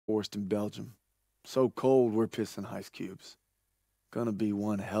forest in Belgium. So cold, we're pissing ice cubes. Gonna be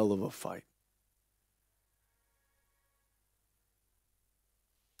one hell of a fight.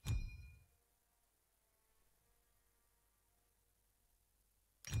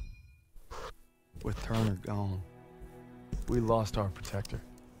 With Turner gone, we lost our protector.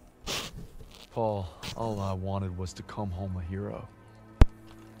 Paul, all I wanted was to come home a hero.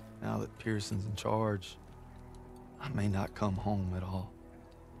 Now that Pearson's in charge, I may not come home at all.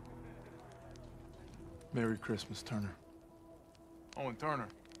 Merry Christmas, Turner. Oh, and Turner.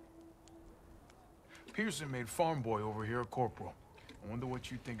 Pearson made farm boy over here a corporal. I wonder what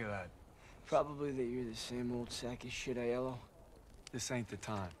you think of that. Probably that you're the same old sack of shit, Aiello. This ain't the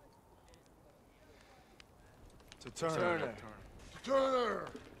time. To Turner. Turner!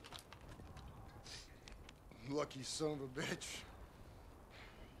 Lucky son of a bitch.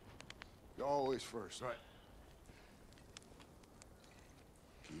 You're always first. Right.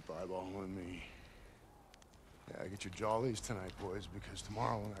 Keep eyeballing me. Yeah, get your jollies tonight, boys, because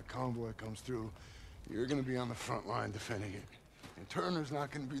tomorrow when that convoy comes through, you're gonna be on the front line defending it. And Turner's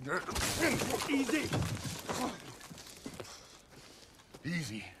not gonna be there to defend. Easy!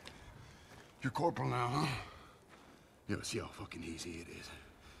 Easy. You're corporal now, huh? Yeah, see how fucking easy it is.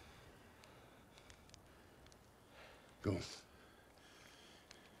 Go.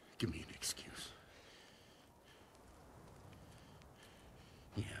 Give me an excuse.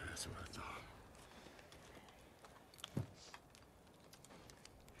 Yeah, that's what I thought.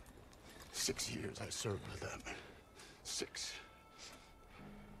 6 years I served with them. 6.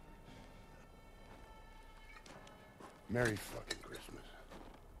 Merry fucking Christmas.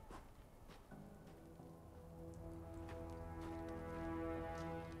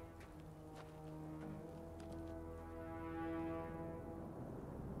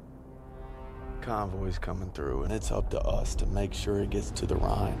 Convoy's coming through, and it's up to us to make sure it gets to the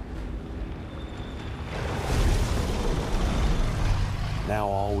Rhine. Now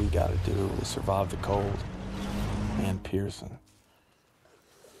all we gotta do is survive the cold and Pearson.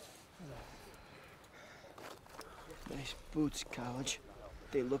 Nice boots, College.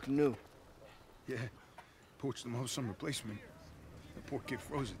 They look new. Yeah, poached them off some replacement. The poor kid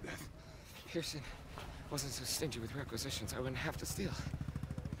froze to death. Pearson wasn't so stingy with requisitions. I wouldn't have to steal.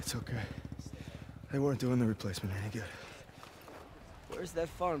 It's okay. They weren't doing the replacement any good. Where's that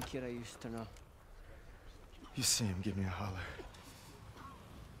farm kid I used to know? You see him, give me a holler.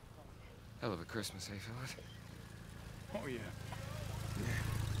 Hell of a Christmas, eh, fellas? Oh, yeah.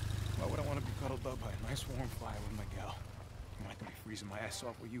 Why would I want to be cuddled up by a nice warm fire with my gal? I'm not gonna be freezing my ass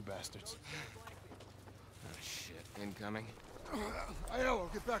off with you bastards. Oh, shit. Incoming?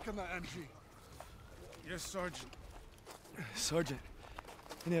 Aiello, get back on that MG. Yes, Sergeant. Sergeant,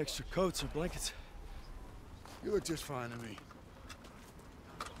 any extra coats or blankets? You look just fine to me.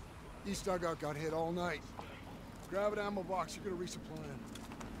 East dugout got hit all night. Grab an ammo box, you're gonna resupply him.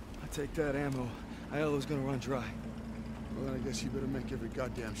 I take that ammo. Aiello's gonna run dry. Well, then I guess you better make every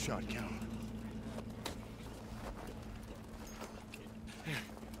goddamn shot count.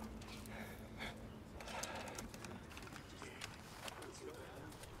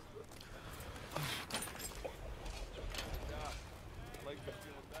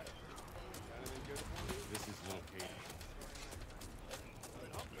 This is Little Katie.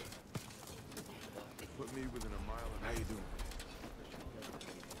 Put me within a mile of how you doing?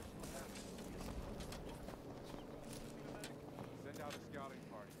 Send out a scouting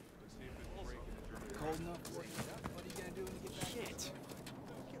party. Let's see if it's breaking the German. Cold enough for you? What are you gonna do when you get back? Shit.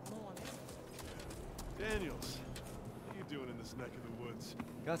 Get low on it. Daniels, what are you doing in this neck of the woods?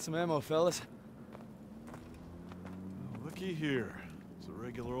 Got some ammo, fellas. Oh, looky here. It's a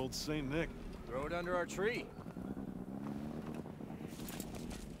regular old Saint Nick. Throw it under our tree.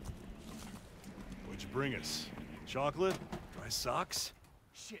 What'd you bring us? Chocolate? Dry socks?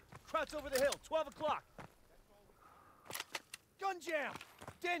 Shit. Crowd's over the hill. 12 o'clock. Gun jam!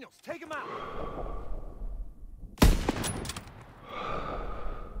 Daniels, take him out!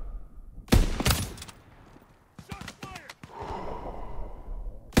 Shots fired!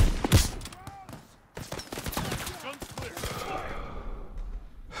 Guns clear.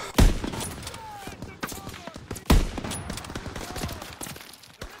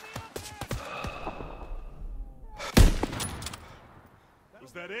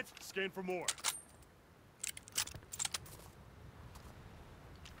 Was that it? Scan for more.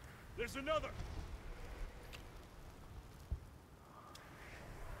 There's another!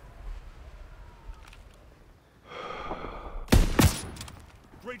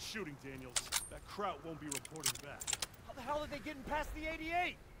 Great shooting, Daniels. That Kraut won't be reporting back. How the hell are they getting past the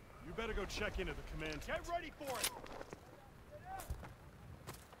 88? You better go check in at the command tent. Get ready for it!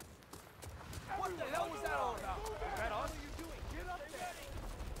 What the hell was that all about? Is that us? What are you doing? Get up there!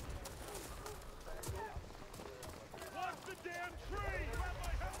 Watch the damn tree! Grab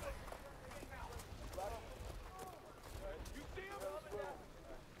my helmet! You see him?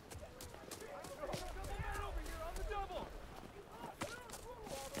 Over here on the double!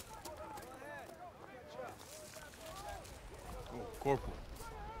 Oh, Corporal.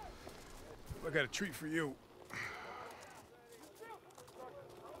 I got a treat for you.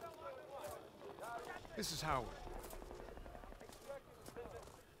 This is Howard.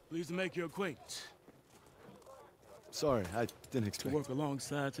 Pleased to make your acquaintance. Sorry, I didn't To expect. work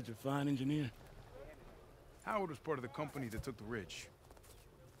alongside such a fine engineer. Howard was part of the company that took the ridge.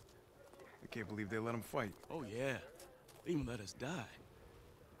 I can't believe they let him fight. Oh, yeah. They even let us die.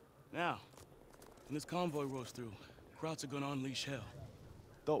 Now, when this convoy rolls through, Krauts are gonna unleash hell.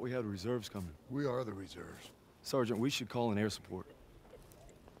 Thought we had reserves coming. We are the reserves. Sergeant, we should call in air support.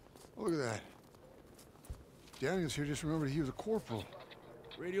 Oh, look at that. Daniels here just remembered he was a corporal.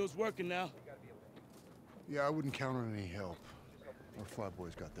 Radio's working now. Yeah, I wouldn't count on any help. Our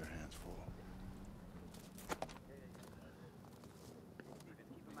flyboys got their hands full.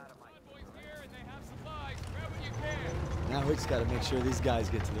 Now we just gotta make sure these guys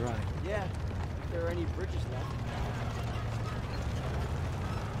get to the right. Yeah, if there are any bridges left.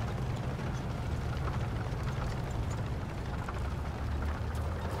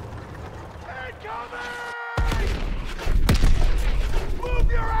 Move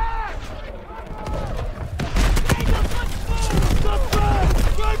your ass!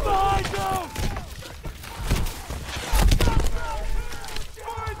 Right behind them!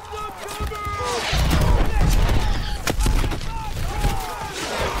 Find some cover!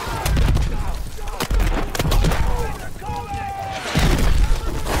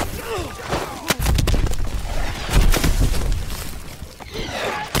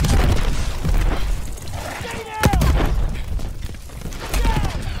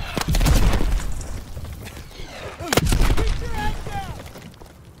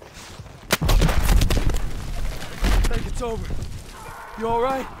 I think it's over. You all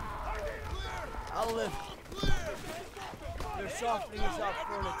right? I'll live. They're softening us up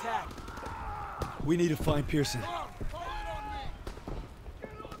for an attack. We need to find Pearson.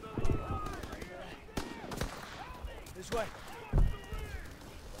 This way.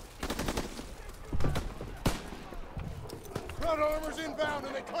 Front armor's inbound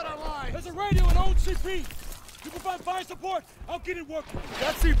and they cut our line. There's a radio and old CP. You provide fire support, I'll get it working.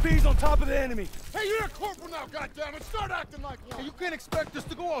 That CP's on top of the enemy. Hey, you're a corporal now, goddammit! Start acting like one! You can't expect us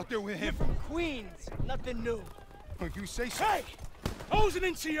to go out there with You're him. from Queens. Nothing new. You say so. Hey! I was an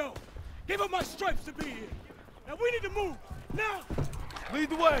NCO. Gave up my stripes to be here. Now we need to move. Now! Lead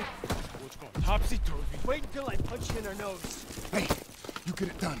the way. What's going topsy-turvy? Wait until I punch you in our nose. Hey, you get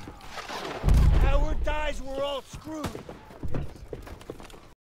it done. Howard dies, we're all screwed.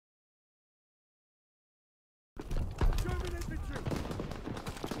 German infantry!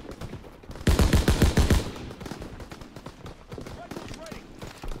 Rifles ready!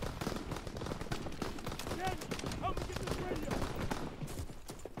 Daniel, help me get this radio.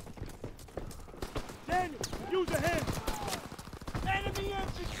 Daniel, use a hand. Enemy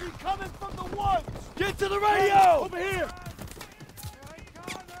infantry coming from the woods! Get to the radio! Over here!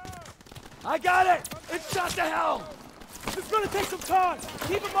 I got it! It's shot to hell! It's gonna take some time.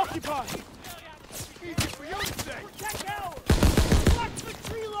 Keep them occupied. Easy for you to say! Protect Howard! Watch the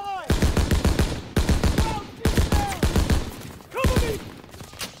tree line! Wow, she's down! Cover me!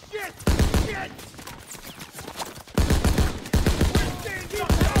 Shit! Shit!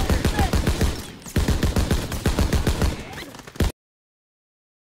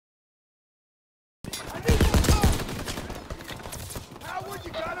 I need your car! Howard,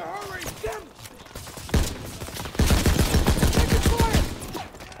 you gotta hurry! Damn it! Take it fire!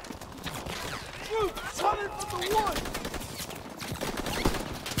 Troops coming from the woods!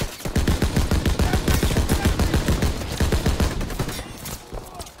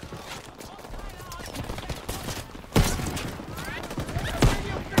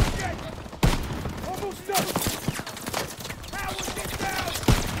 Almost done. Howard, get down!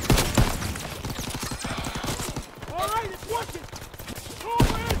 All right, it's working.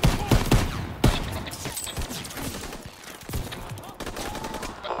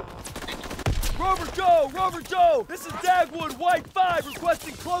 Rover Joe! This is Dagwood White 5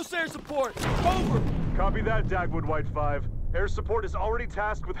 requesting close air support. Over. Copy that, Dagwood White 5. Air support is already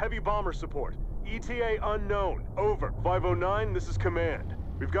tasked with heavy bomber support. ETA unknown. Over. 509, this is command.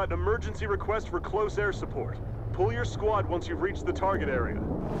 We've got an emergency request for close air support. Pull your squad once you've reached the target area.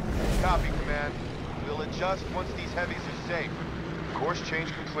 Copy, Command. We'll adjust once these heavies are safe. Course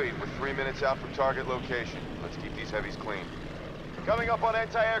change complete. We're 3 minutes out from target location. Let's keep these heavies clean. Coming up on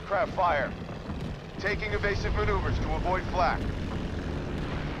anti-aircraft fire. Taking evasive maneuvers to avoid flak.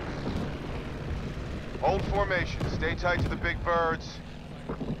 Hold formation. Stay tight to the big birds.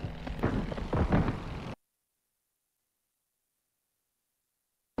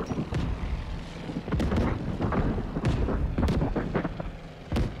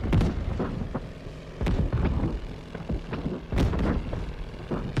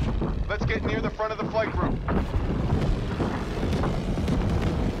 Let's get near the front of the flight group.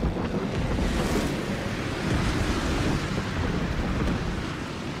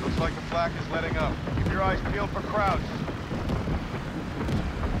 Looks like the flak is letting up. Keep your eyes peeled for Krauts.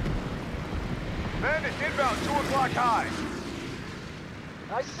 Bandits inbound, 2 o'clock high.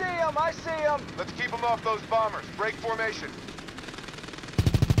 I see him! I see him! Let's keep them off those bombers. Break formation.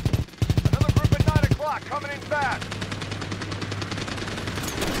 Another group at 9 o'clock, coming in fast.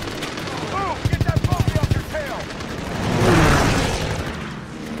 Move! Get that bogey off your tail!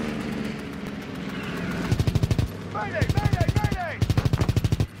 Mayday! Mayday! Mayday!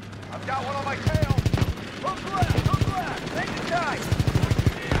 I've got one on my tail. Look left! Look left! Take it tight!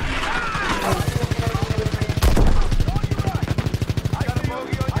 On your right! I got a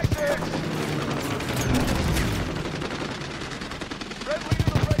bogey on your 6. Red leader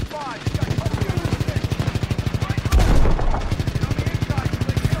to the red 5. You got company on your 6. Right left! Get on the inside so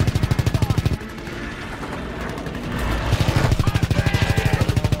they get on the inside.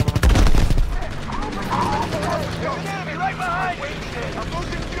 There's an enemy right behind you! I'm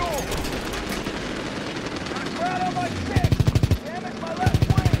losing fuel! Got a crowd on my 6! Damage my left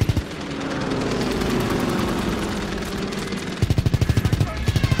wing!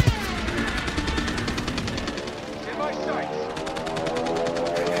 In my sights!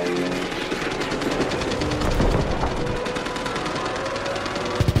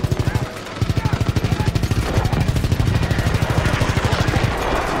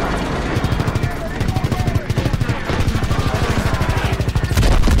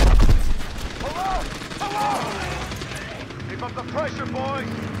 Keep up the pressure, boys!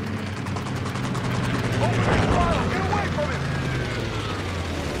 Open the throttle! Get away from him!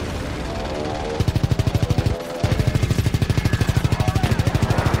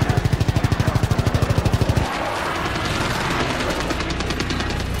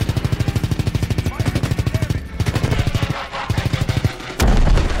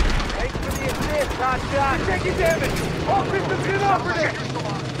 Thanks for the assist, hotshot! Taking damage! All systems inoperative!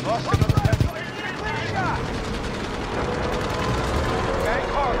 Lost another Gang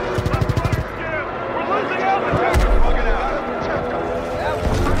car! Left runner skim! We're losing altitude! Plug it out!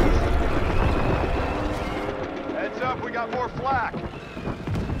 Heads up, we got more flak!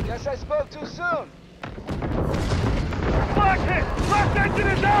 Guess I spoke too soon. Flak hit! Left engine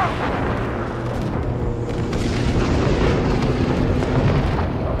is out!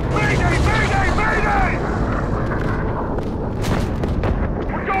 Mayday! Mayday! Mayday!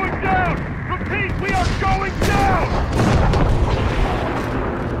 We're going down! Repeat, we are going down!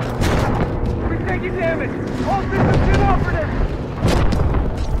 We're taking damage! All systems inoperative!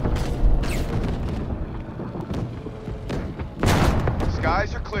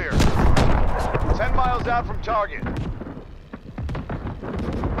 Skies are clear. 10 miles out from target.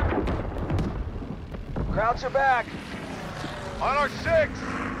 Krauts are back. On our 6!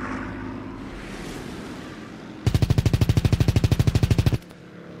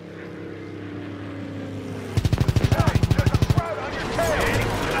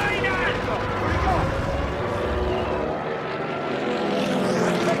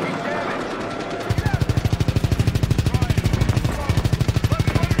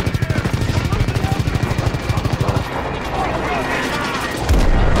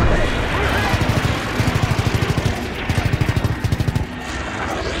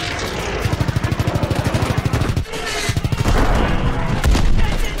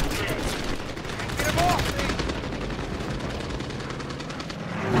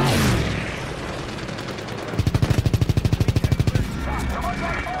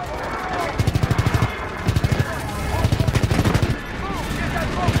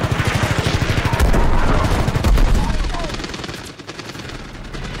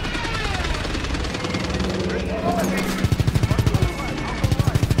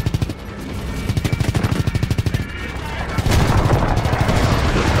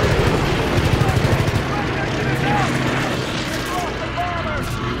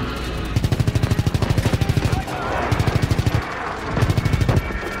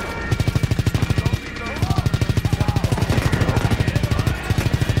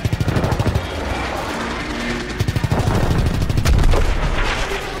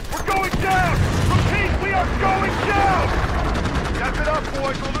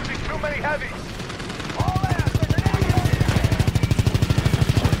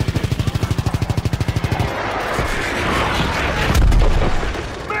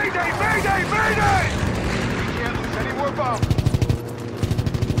 Grenade! We can't lose any more bombs.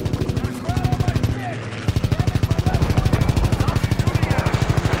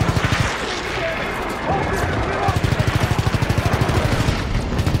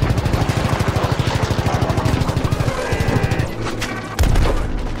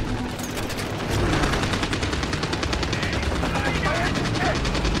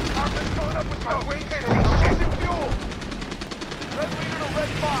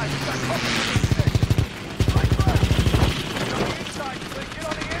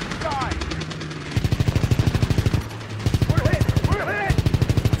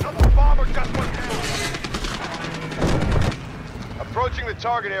 Approaching the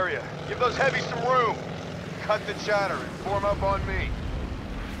target area. Give those heavies some room. Cut the chatter and form up on me.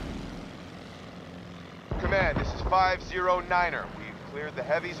 Command, this is 509er. We've cleared the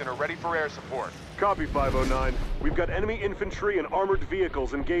heavies and are ready for air support. Copy, 509. We've got enemy infantry and armored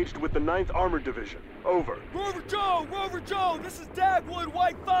vehicles engaged with the 9th Armored Division. Over. Rover Joe, this is Dagwood,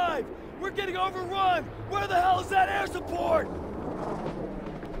 White 5. We're getting overrun. Where the hell is that air support?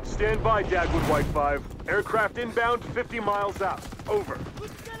 Stand by, Dagwood, White 5. Aircraft inbound 50 miles out. Over.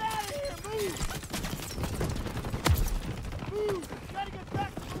 Let's get out of here, move! Move! Gotta get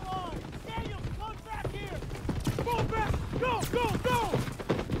back to the line! Daniel, come back here! Go back! Go, go, go!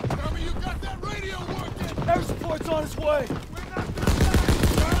 Tell me you got that radio working! Air support's on its way! We're not gonna die!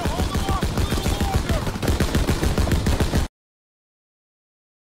 Try to hold them off a little longer!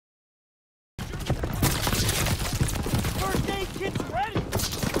 First aid kit's ready!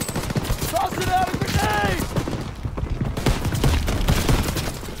 Toss it out a grenade!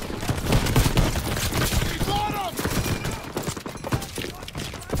 He's on him!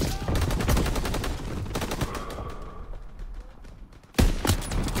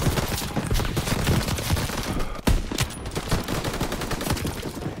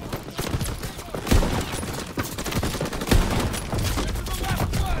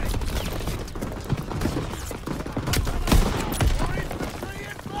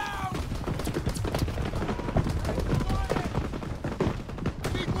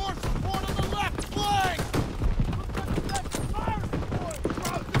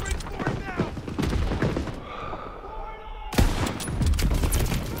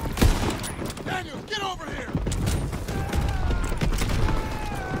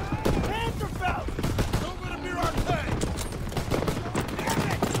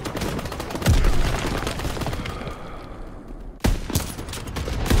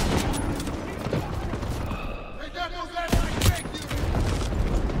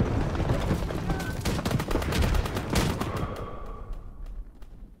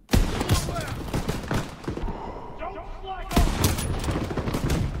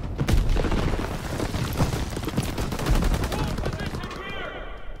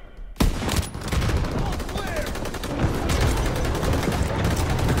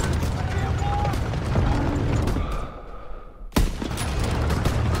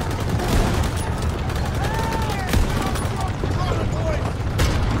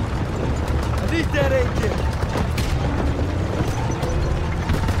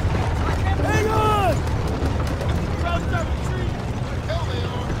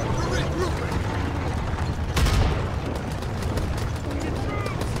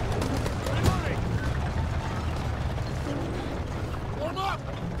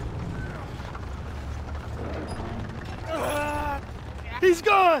 He's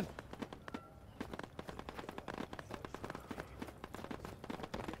gone!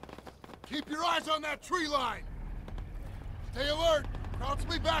 Keep your eyes on that tree line! Stay alert! Krauts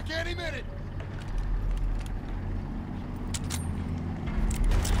will be back any minute!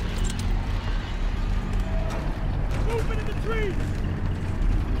 Moving in the trees!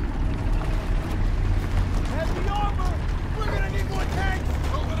 Heavy armor! We're gonna need more tanks!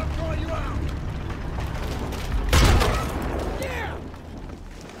 Don't let them draw you out! Yeah!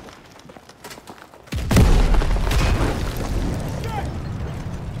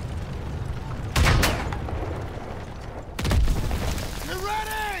 You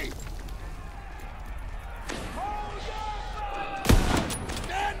ready? Hold your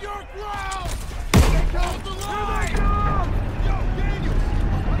Stand your ground! Hold the line! Yo, Daniel!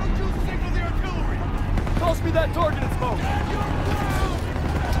 Why don't you signal the artillery? Toss me that target and smoke! Stand your ground!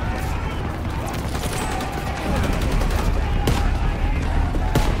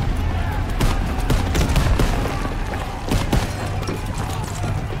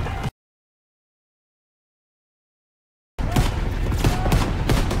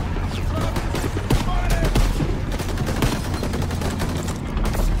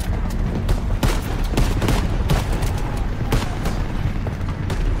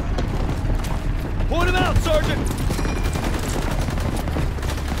 out, Sergeant!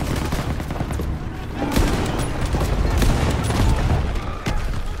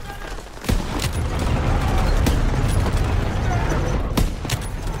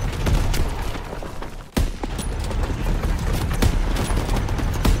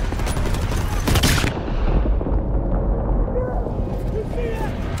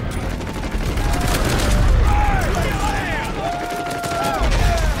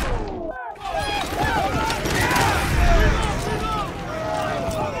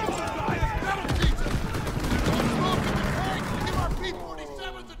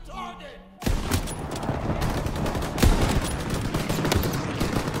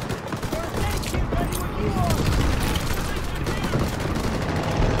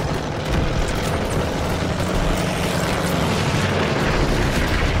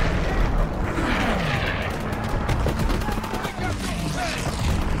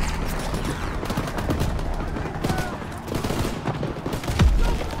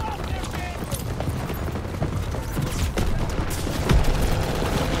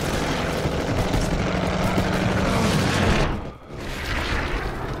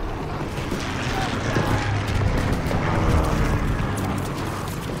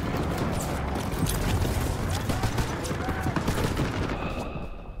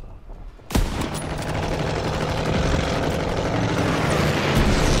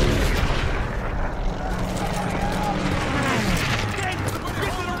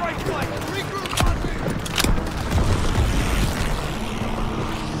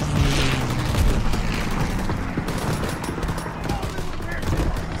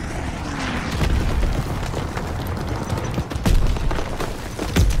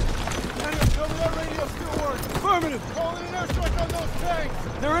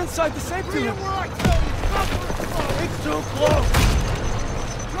 They're inside the safety room. Where I tell you, stop where it's It's too close.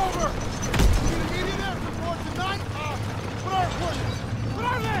 Drover! You need immediate air support tonight? What are coordinates? What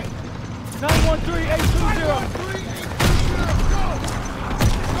are they? 913-820. 913-820, go!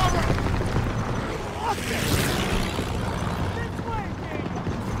 Drover! Lost it! This way,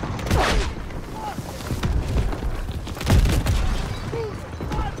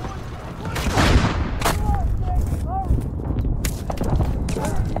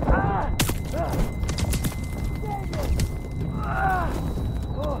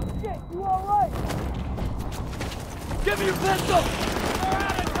 Give me your pistol! We're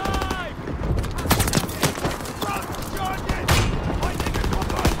out of time! Run, Sergeant! I think it's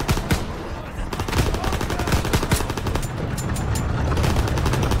over!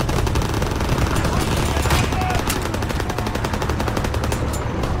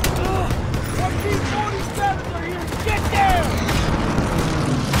 Our T-47s are here! Get there!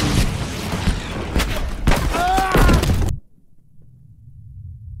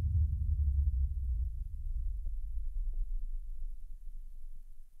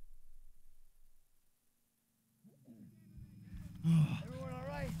 Everyone all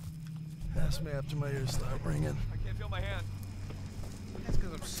right? Pass me after my ears start ringing. I can't feel my hand. That's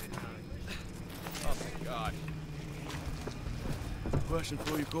because I'm sitting on it. Oh, thank God. Question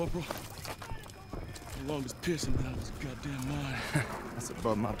for you, Corporal. How long has Pearson been out of his goddamn mind? That's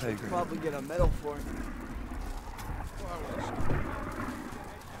above my pay grade. Probably get a medal for it.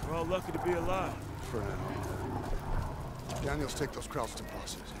 We're all lucky to be alive. For now. Daniels, take those Krauts to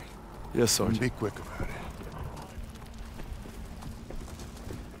processing. Yes, And Sergeant. be quick about it.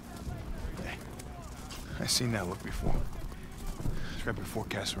 I've seen that look before. It's right before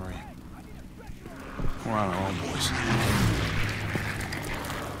Cassarine. We're on our own, boys.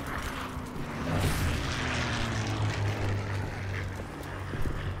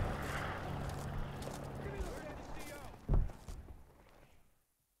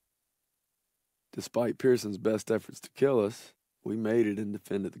 Despite Pearson's best efforts to kill us, we made it and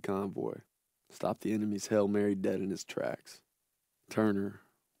defended the convoy. Stopped the enemy's Hail Mary dead in its tracks. Turner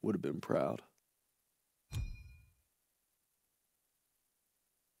would have been proud.